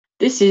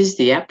This is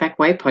the Outback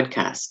Way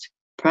podcast,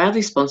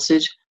 proudly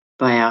sponsored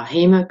by our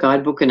HEMA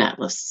Guidebook and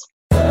Atlas.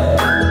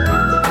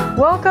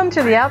 Welcome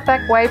to the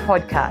Outback Way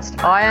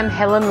podcast. I am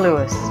Helen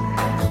Lewis.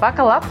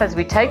 Buckle up as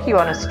we take you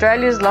on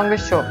Australia's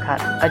longest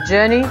shortcut, a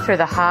journey through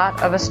the heart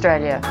of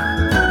Australia.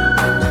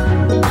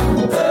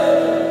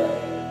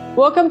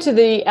 Welcome to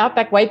the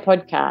Outback Way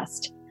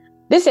podcast.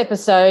 This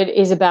episode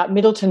is about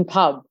Middleton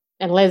Pub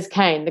and Les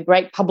Kane, the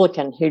great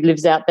publican who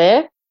lives out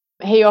there.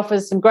 He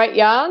offers some great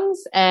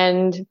yarns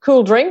and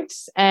cool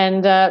drinks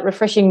and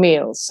refreshing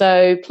meals.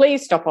 So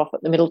please stop off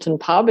at the Middleton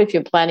Pub if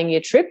you're planning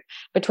your trip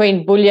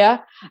between Boulia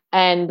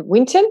and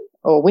Winton,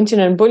 or Winton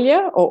and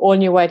Boulia, or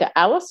on your way to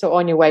Alice, or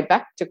on your way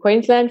back to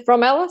Queensland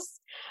from Alice.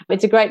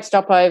 It's a great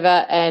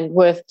stopover and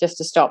worth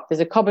just a stop. There's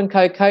a Cobb &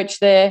 Co coach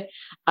there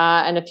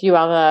and a few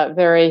other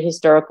very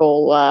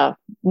historical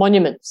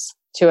monuments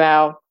to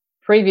our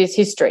previous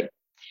history.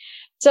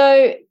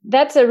 So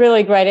that's a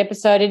really great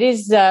episode. It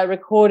is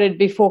recorded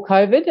before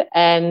COVID,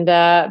 and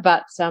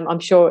but I'm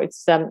sure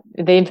it's the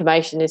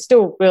information is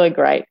still really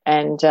great,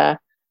 and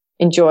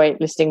enjoy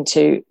listening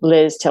to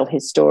Les tell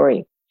his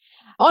story.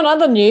 On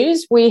other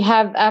news, we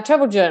have our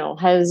travel journal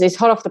is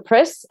hot off the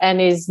press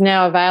and is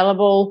now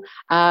available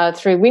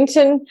through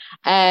Winton,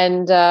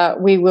 and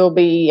we will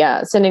be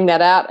sending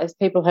that out as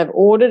people have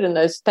ordered. And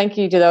thank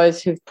you to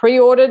those who've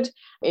pre-ordered.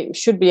 It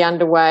should be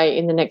underway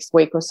in the next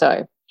week or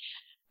so.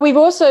 We've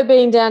also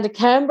been down to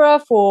Canberra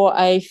for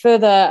a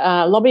further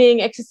lobbying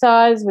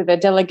exercise with a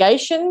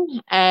delegation,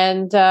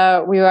 and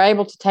we were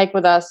able to take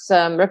with us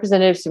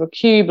representatives from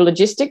Cube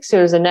Logistics, who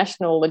is a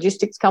national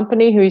logistics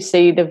company who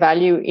see the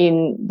value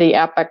in the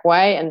Outback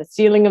Way and the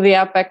sealing of the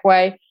Outback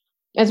Way,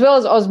 as well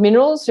as Oz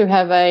Minerals, who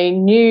have a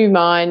new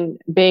mine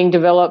being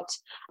developed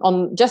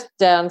on just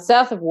down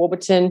south of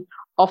Warburton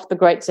off the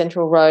Great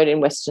Central Road in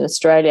Western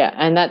Australia,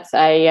 and that's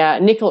a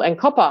nickel and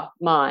copper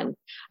mine.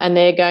 And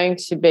they're going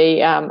to be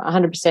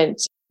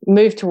 100%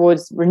 move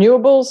towards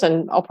renewables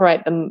and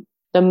operate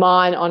the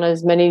mine on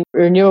as many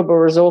renewable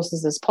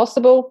resources as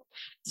possible.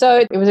 So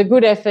it was a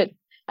good effort,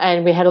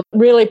 and we had a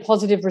really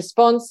positive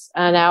response.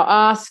 And our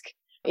ask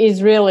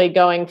is really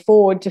going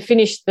forward to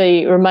finish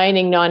the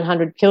remaining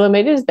 900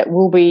 kilometres that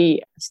will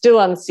be still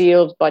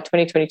unsealed by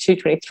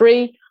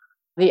 2022-23.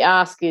 The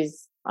ask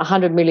is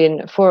 100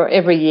 million for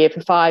every year for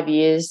 5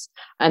 years,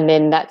 and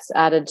then that's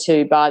added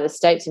to by the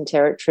states and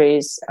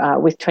territories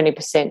with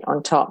 20%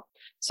 on top.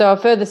 So a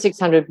further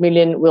 600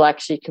 million will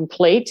actually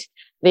complete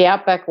the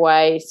Outback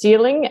Way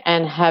sealing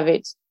and have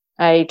it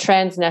a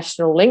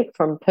transnational link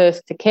from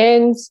Perth to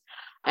Cairns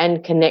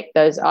and connect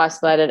those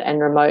isolated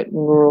and remote and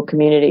rural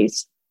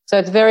communities. So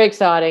it's very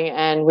exciting,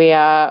 and we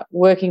are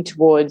working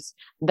towards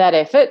that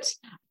effort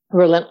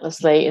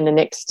relentlessly in the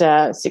next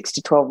 6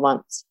 to 12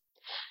 months.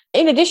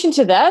 In addition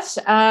to that,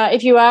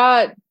 if you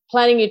are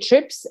planning your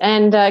trips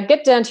and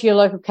get down to your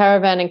local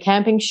caravan and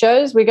camping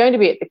shows, we're going to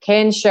be at the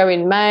Cairns show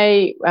in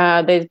May.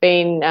 There's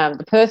been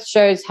the Perth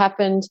shows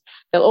happened.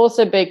 There'll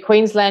also be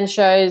Queensland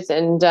shows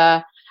and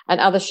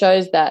other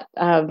shows that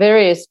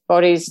various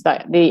bodies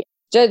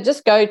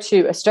just go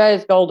to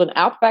Australia's Golden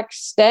Outback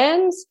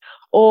stands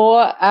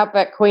or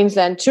Outback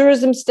Queensland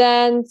tourism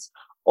stands,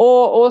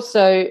 or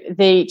also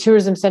the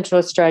Tourism Central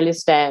Australia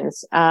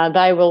stands.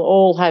 They will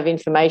all have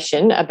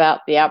information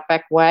about the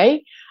Outback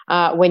Way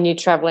when you're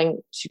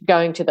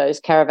going to those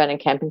caravan and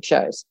camping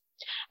shows.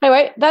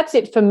 Anyway, that's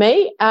it for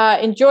me.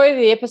 Enjoy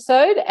the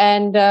episode,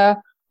 and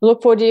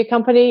look forward to your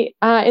company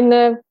in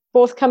the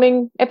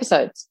forthcoming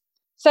episodes.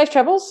 Safe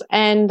travels,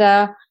 and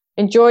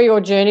enjoy your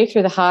journey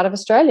through the heart of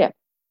Australia.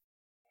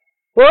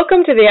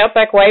 Welcome to the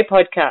Outback Way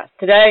podcast.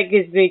 Today it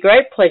gives me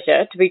great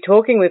pleasure to be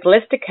talking with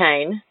Lester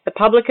Kane, the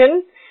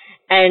publican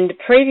and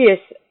previous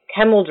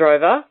camel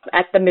drover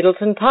at the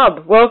Middleton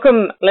Pub.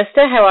 Welcome,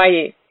 Lester. How are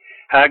you?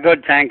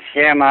 Good, thanks.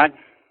 Yeah, mate.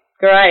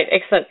 Great,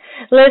 excellent.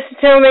 Lester,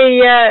 tell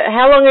me,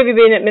 how long have you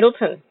been at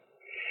Middleton?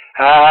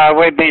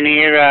 We've been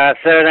here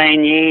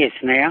 13 years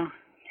now.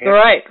 Yep.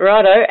 Great,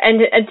 righto.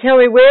 And tell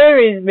me, where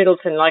is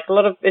Middleton?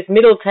 It's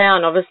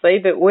Middletown, obviously,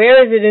 but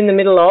where is it in the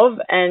middle of,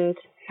 and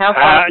how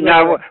far? It's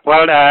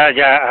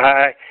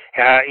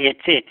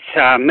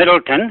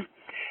Middleton,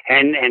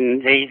 and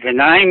the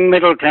name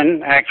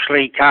Middleton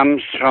actually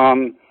comes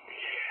from.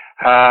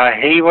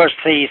 He was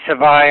the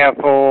surveyor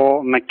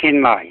for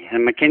McKinlay,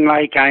 and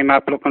McKinlay came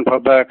up looking for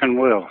Burke and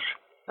Wills.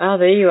 Oh,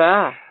 there you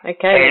are.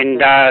 Okay. And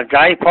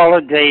they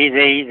followed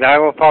they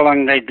were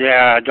following the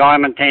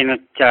Diamantina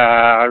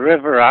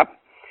River up,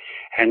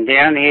 and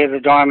down here the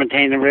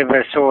Diamantina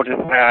River sort of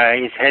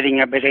is heading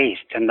a bit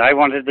east, and they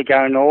wanted to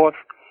go north,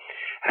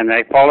 and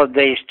they followed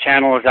these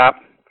channels up,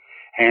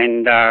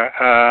 and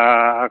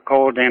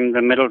called them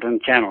the Middleton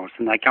Channels,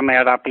 and they come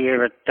out up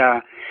here at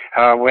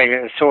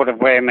where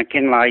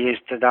McKinlay is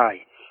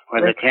today,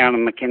 where the town of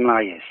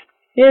McKinlay is.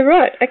 Yeah,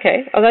 right.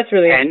 Okay. Oh, that's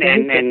really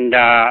interesting.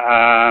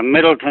 And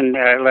Middleton,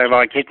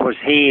 like it was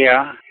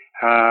here.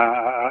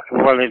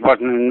 It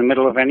wasn't in the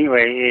middle of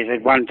anywhere.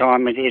 At one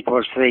time, it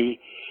was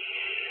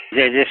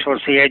This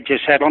was the edge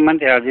of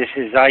settlement. This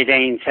is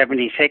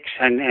 1876,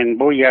 and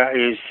Booyah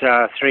is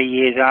 3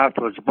 years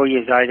afterwards.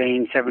 Booyah is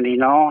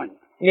 1879.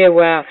 Yeah,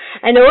 wow.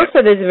 And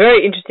also there's a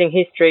very interesting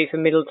history for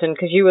Middleton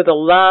because you were the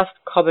last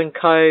Cobb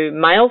 & Co.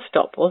 mail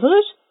stop, wasn't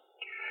it?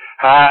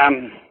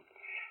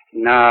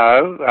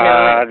 No.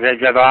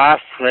 There's the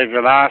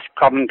last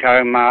Cobb &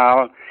 Co.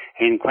 mail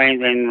in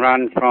Queensland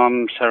run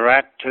from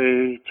Surat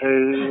to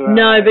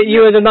no, but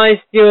you were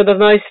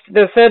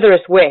the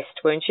furthest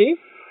west, weren't you?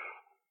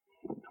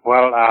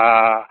 Well,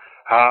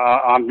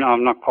 I'm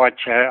not quite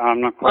sure.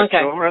 I'm not quite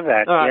sure of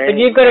that. All right, yeah, but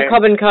you've got a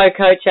Cobb & Co.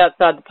 coach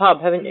outside the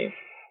pub, haven't you?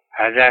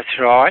 That's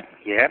right.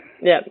 Yeah.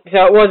 Yeah.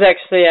 So it was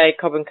actually a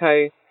Cobb &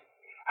 Co.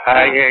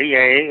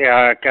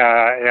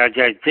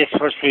 This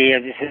was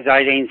here. This is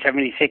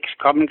 1876.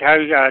 Cobb &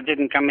 Co.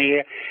 Didn't come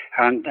here,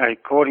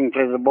 according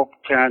to the book,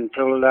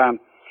 until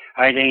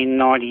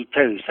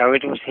 1892. So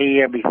it was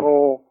here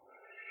before.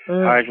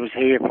 It was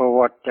here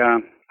for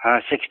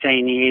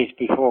 16 years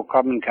before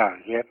Cobb & Co.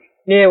 Yep.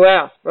 Yeah.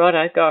 Wow.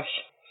 Righto.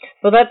 Gosh.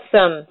 Well, that's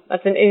an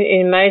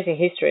amazing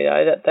history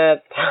though,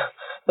 that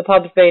the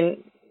pub's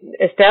been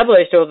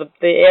established, or the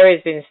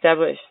area's been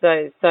established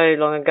so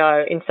long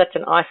ago in such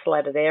an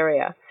isolated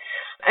area.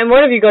 And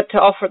what have you got to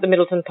offer at the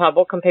Middleton pub?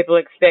 What can people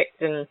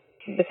expect? And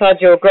besides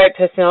your great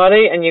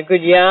personality and your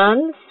good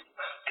yarns?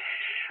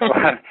 Well,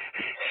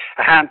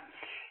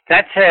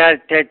 that's about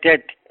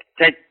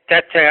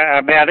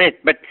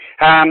it. But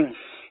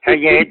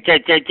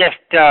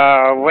just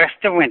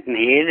west of Winton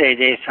here,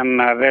 there's some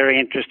very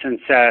interesting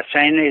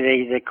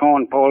scenery. The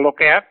Cornpaw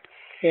Lookout.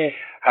 Yes.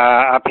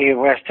 Up here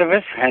west of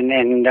us, and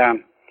they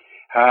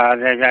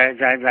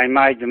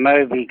made the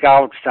movie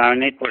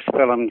Goldstone. It was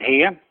filmed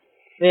here.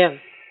 Yeah.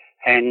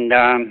 And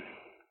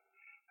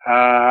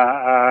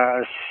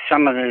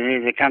some of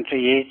the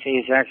country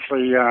is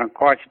actually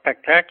quite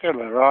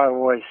spectacular. I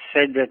always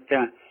said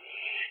that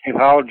if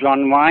old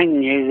John Wayne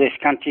knew this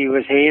country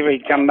was here,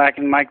 he'd come back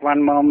and make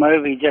one more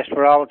movie just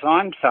for old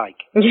time's sake.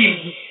 But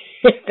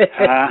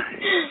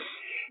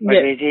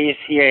it is,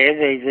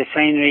 the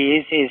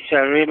scenery is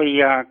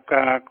really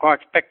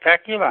quite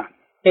spectacular.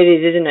 It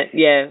is, isn't it?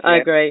 Yeah, I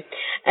agree.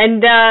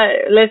 And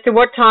Lester,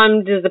 what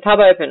time does the pub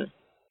open?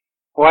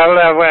 Well,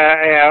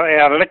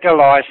 our liquor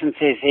licence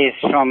is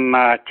from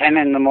 10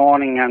 in the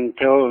morning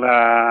until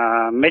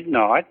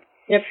midnight.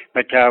 Yep.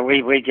 But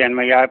we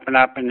generally open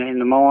up in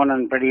the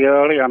morning pretty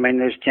early. I mean,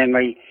 there's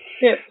generally,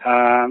 so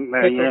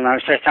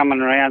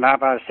someone around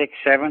 6:30,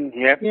 7.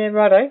 Yep. Yeah,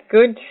 righto.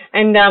 Good.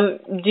 And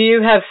do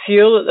you have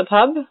fuel at the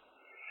pub?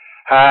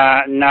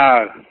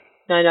 No.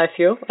 No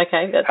fuel.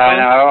 Okay, that's fine.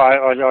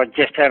 I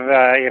just have,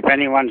 if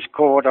anyone's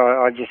caught,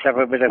 I just have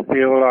a bit of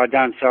fuel. I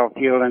don't sell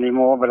fuel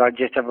anymore, but I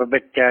just have a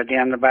bit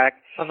down the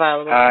back.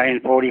 Available.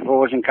 In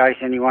 44s in case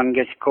anyone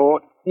gets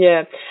caught.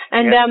 Yeah.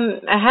 And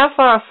how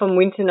far from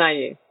Winton are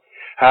you?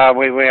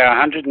 We're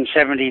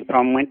 170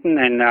 from Winton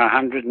and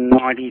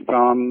 190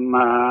 from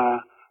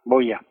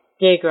Booyah.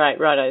 Yeah, great,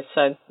 righto.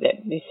 So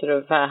you're sort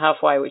of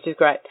halfway, which is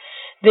great.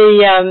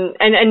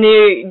 And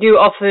do you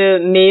offer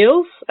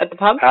meals at the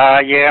pub?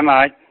 Yeah,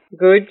 mate.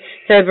 Good.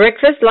 So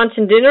breakfast, lunch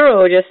and dinner,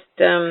 or just...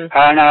 No,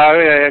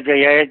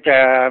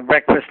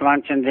 breakfast,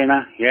 lunch and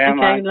dinner. Yeah, okay,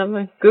 mate.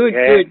 Lovely. Good,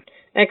 good.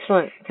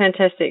 Excellent.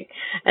 Fantastic.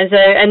 And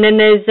then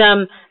there's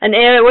an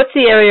area, what's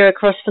the area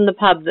across from the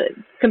pub?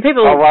 Can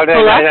people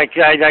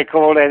they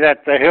call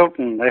that the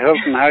Hilton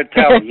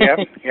Hotel. Yep.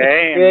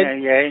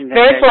 Yeah.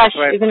 Very flash,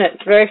 isn't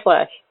it? Very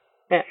flash.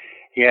 Yeah.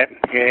 Yep.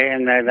 Yeah,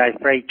 and they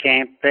free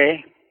camp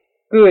there.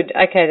 Good.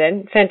 Okay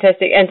then.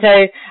 Fantastic. And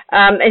so,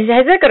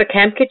 has that got a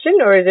camp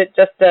kitchen or is it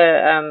just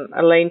a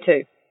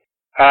lean-to?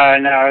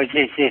 No,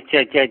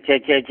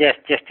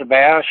 it's just a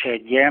bower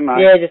shed. Yeah,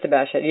 mate. Yeah, just a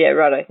bower shed. Yeah,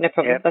 righto. No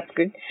problem. Yep. That's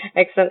good.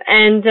 Excellent.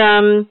 And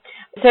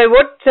so,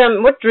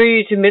 what drew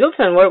you to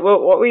Middleton? What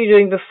were you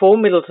doing before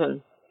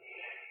Middleton?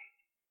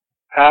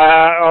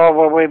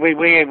 Well,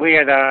 we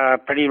had a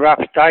pretty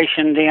rough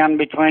station down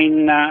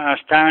between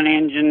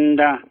Stonehenge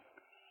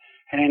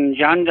and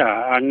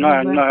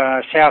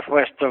Junda,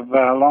 southwest of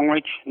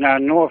Longreach,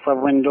 north of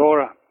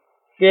Windora.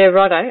 Yeah,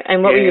 righto.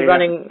 And what were you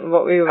running?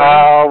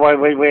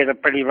 We had a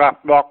pretty rough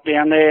block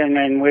down there, and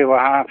then we were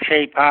half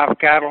sheep, half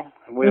cattle.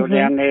 We were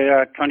down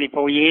there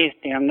 24 years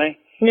down there.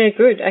 Yeah,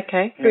 good.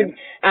 Okay, good.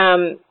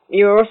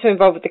 You were also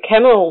involved with the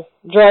camel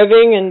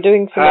driving and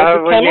doing some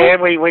camel? Yeah,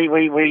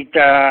 we'd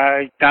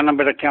done a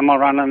bit of camel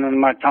running in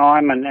my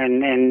time, and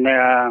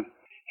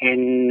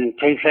in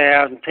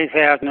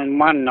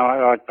 2001,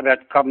 I put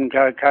that Cobb &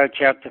 Co.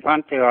 coach out the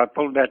front there. I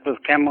pulled that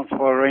with camels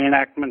for a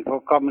reenactment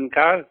for Cobb &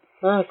 Co.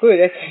 Oh,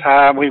 good.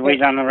 We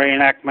done a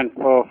reenactment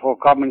for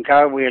Cobb &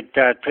 Co. We had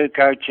two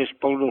coaches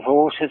pulled with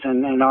horses,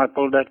 and I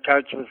pulled that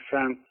coach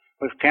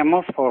with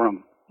camels for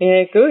them.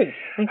 Yeah, good.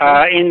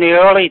 Okay. In the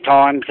early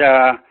times,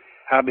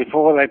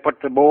 before they put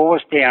the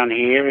bores down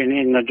here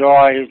in the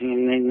dry,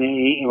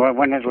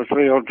 when it was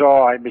real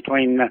dry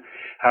between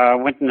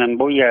Winton and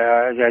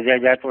Booyah,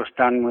 that was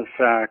done with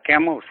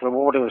camels. The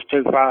water was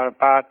too far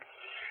apart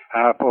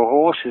for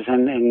horses,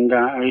 and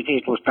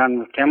it was done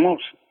with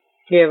camels.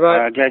 Yeah,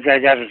 right. They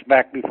got us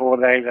back before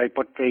they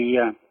put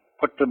the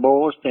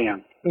Boers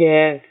down.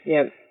 Yeah.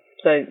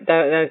 So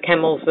the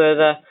camels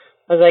were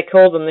as they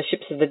call them, the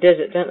ships of the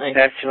desert, don't they?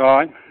 That's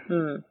right.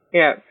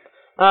 Yeah.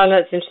 Oh,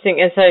 that's interesting.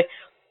 And so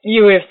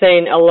you have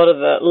seen a lot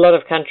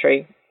of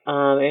country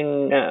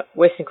in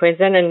Western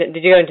Queensland. And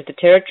did you go into the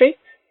Territory?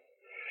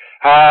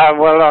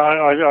 Well,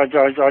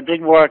 I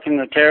did work in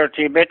the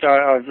Territory a bit.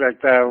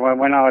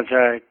 When I was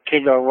a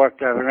kid, I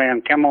worked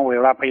around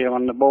Camberwell up here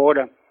on the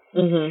border.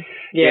 Mm-hmm.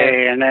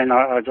 Yeah, and then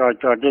I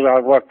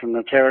worked in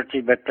the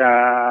Territory, but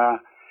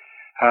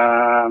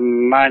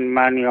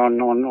mainly on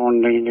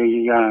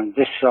the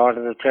this side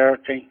of the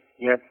Territory.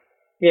 Yep.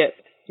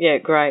 Yeah,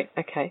 great.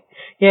 Okay.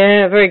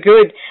 Yeah, very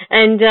good.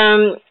 And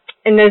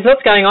there's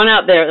lots going on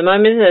out there at the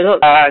moment, isn't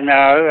there?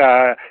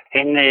 No.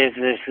 In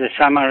the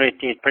summer,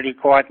 it's pretty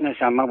quiet in the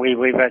summer.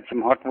 We've had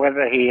some hot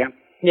weather here.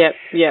 Yep.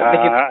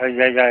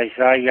 They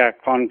say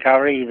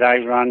Cloncurry,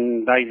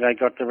 they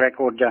got the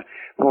record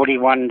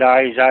 41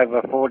 days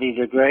over 40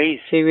 degrees.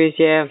 Serious,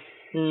 yeah.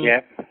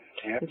 Yep.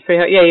 It's pretty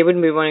hot. Yeah, you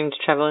wouldn't be wanting to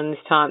travel in this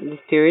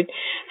period.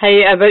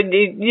 Hey, but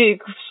it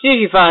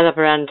usually fires up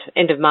around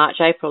end of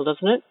March, April,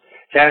 doesn't it?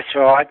 That's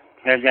right.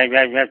 That's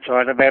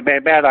right.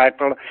 About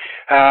April.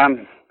 I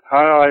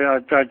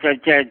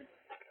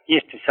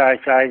used to say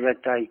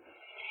that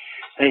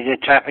the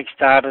traffic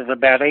started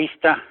about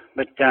Easter,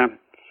 but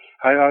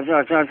I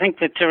think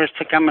the tourists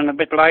are coming a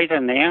bit later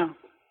now.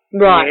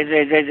 Right.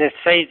 The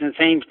season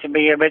seems to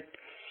be a bit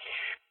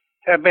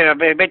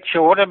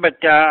shorter,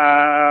 but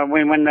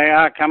when they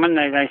are coming,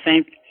 they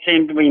seem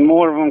to be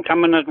more of them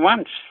coming at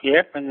once.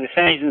 Yep, and the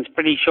season's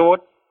pretty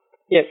short.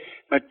 Yep.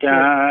 But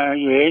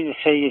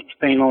it's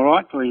been all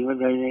right.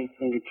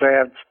 The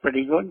crowd's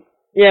pretty good.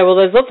 Yeah, well,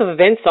 there's lots of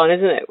events on,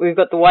 isn't it? We've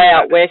got the Way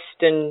Out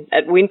West and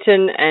at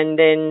Winton, and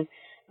then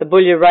the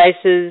Bulla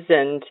races,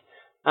 and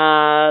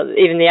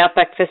even the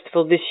Outback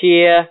Festival this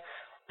year,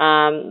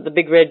 the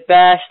Big Red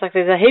Bash. Like,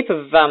 there's a heap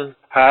of events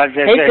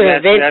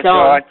that's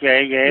on. Right.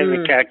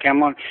 Yeah.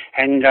 Come on,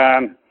 and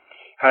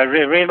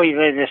really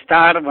the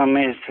start of them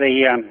is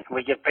we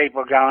get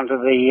people going to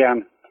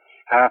the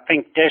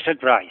Pink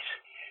Desert race.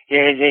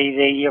 Yeah,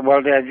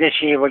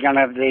 this year we're going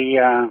to have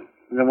the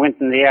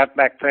Winton, the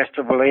Outback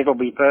Festival. It'll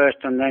be first,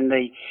 and then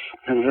the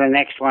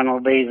next one will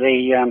be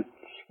the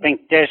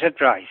Pink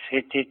Desert race.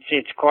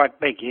 It's quite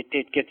big.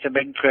 It gets a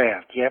big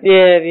crowd. Yep.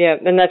 Yeah,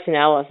 and that's in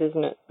Alice,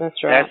 isn't it?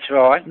 That's right. That's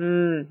right.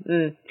 Oh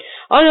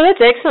no,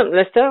 that's excellent,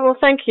 Lester. Well,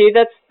 thank you.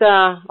 That's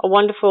a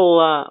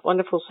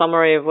wonderful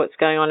summary of what's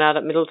going on out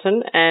at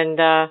Middleton, and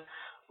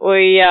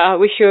we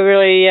wish you a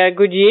really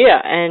good year,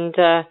 and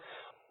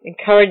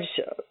encourage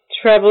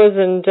travellers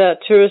and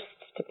tourists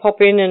to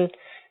pop in and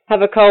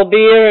have a cold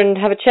beer and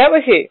have a chat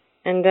with you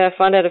and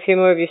find out a few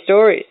more of your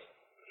stories.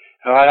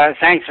 All right,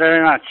 thanks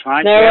very much,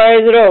 mate. No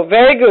worries at all.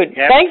 Very good.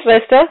 Yep. Thanks,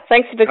 Lester.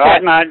 Thanks for the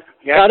chat. Right, mate.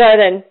 Yep. Righto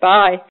then.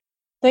 Bye.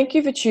 Thank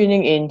you for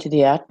tuning in to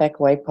the Outback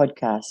Way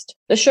podcast.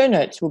 The show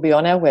notes will be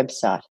on our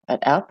website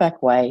at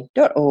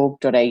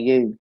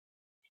outbackway.org.au.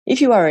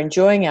 If you are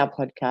enjoying our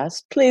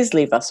podcast, please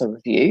leave us a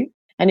review.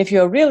 And if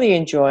you're really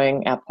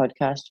enjoying our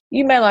podcast,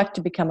 you may like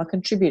to become a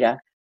contributor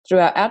through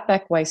our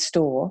Outback Way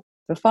store.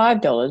 For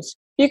 $5,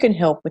 you can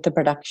help with the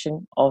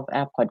production of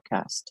our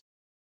podcast.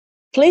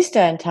 Please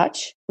stay in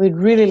touch. We'd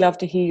really love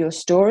to hear your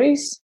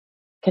stories.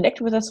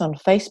 Connect with us on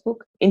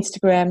Facebook,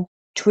 Instagram,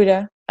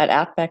 Twitter at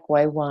Outback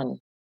Way 1.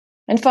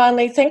 And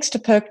finally, thanks to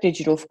Perk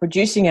Digital for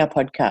producing our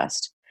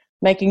podcast,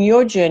 making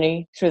your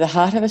journey through the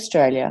heart of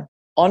Australia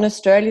on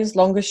Australia's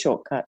longest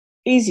shortcut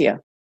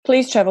easier.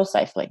 Please travel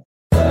safely.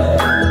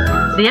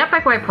 The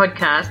Outback Way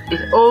podcast is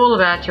all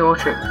about your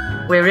trip.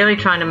 We're really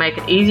trying to make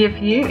it easier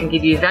for you and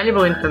give you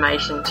valuable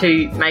information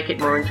to make it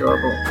more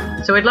enjoyable.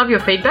 So we'd love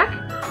your feedback.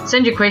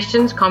 Send your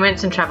questions,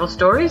 comments and travel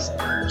stories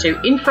to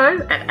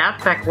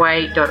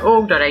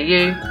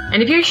info@outbackway.org.au.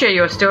 And if you share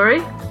your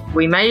story,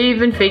 we may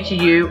even feature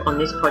you on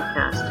this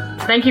podcast.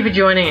 Thank you for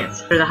joining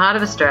us through the heart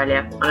of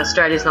Australia on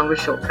Australia's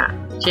longest shortcut.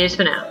 Cheers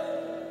for now.